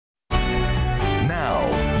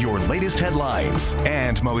latest headlines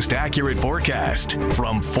and most accurate forecast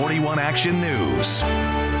from 41 Action News.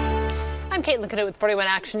 I'm Caitlin Canutt with 41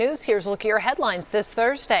 Action News. Here's a look at your headlines this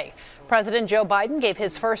Thursday. President Joe Biden gave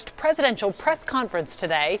his first presidential press conference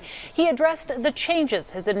today. He addressed the changes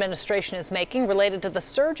his administration is making related to the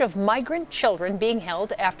surge of migrant children being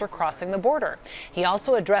held after crossing the border. He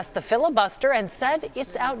also addressed the filibuster and said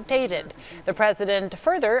it's outdated. The president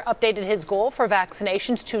further updated his goal for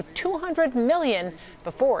vaccinations to 200 million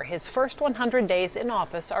before his first 100 days in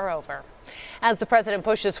office are over. As the president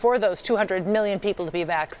pushes for those 200 million people to be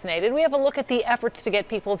vaccinated, we have a look at the efforts to get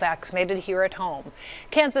people vaccinated here at home.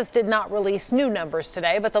 Kansas did not release new numbers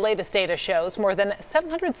today, but the latest data shows more than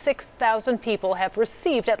 706,000 people have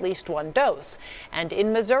received at least one dose. And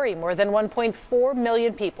in Missouri, more than 1.4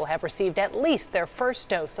 million people have received at least their first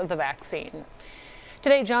dose of the vaccine.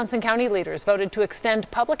 Today, Johnson County leaders voted to extend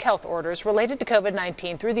public health orders related to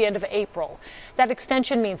COVID-19 through the end of April. That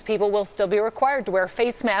extension means people will still be required to wear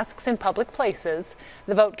face masks in public places.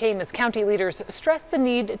 The vote came as county leaders stressed the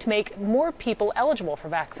need to make more people eligible for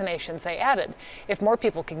vaccinations. They added, if more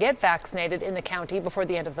people can get vaccinated in the county before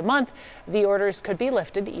the end of the month, the orders could be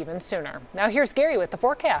lifted even sooner. Now here's Gary with the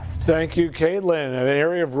forecast. Thank you, Caitlin. An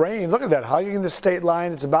area of rain, look at that, hugging the state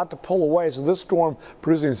line. It's about to pull away, so this storm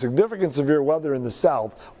producing significant severe weather in the south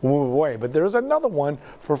will move away. But there's another one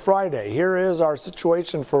for Friday. Here is our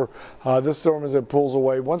situation for this storm as it pulls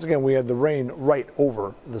away. Once again, we had the rain right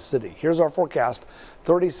over the city. Here's our forecast.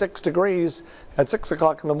 36 degrees at 6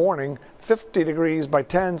 o'clock in the morning, 50 degrees by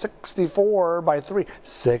 10, 64 by 3,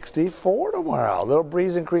 64 tomorrow. A little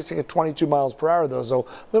breeze increasing at 22 miles per hour though, so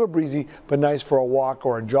a little breezy, but nice for a walk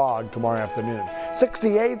or a jog tomorrow afternoon.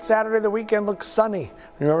 68 Saturday, the weekend looks sunny.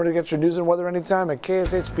 Remember to get your news and weather anytime at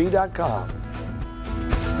KSHB.com.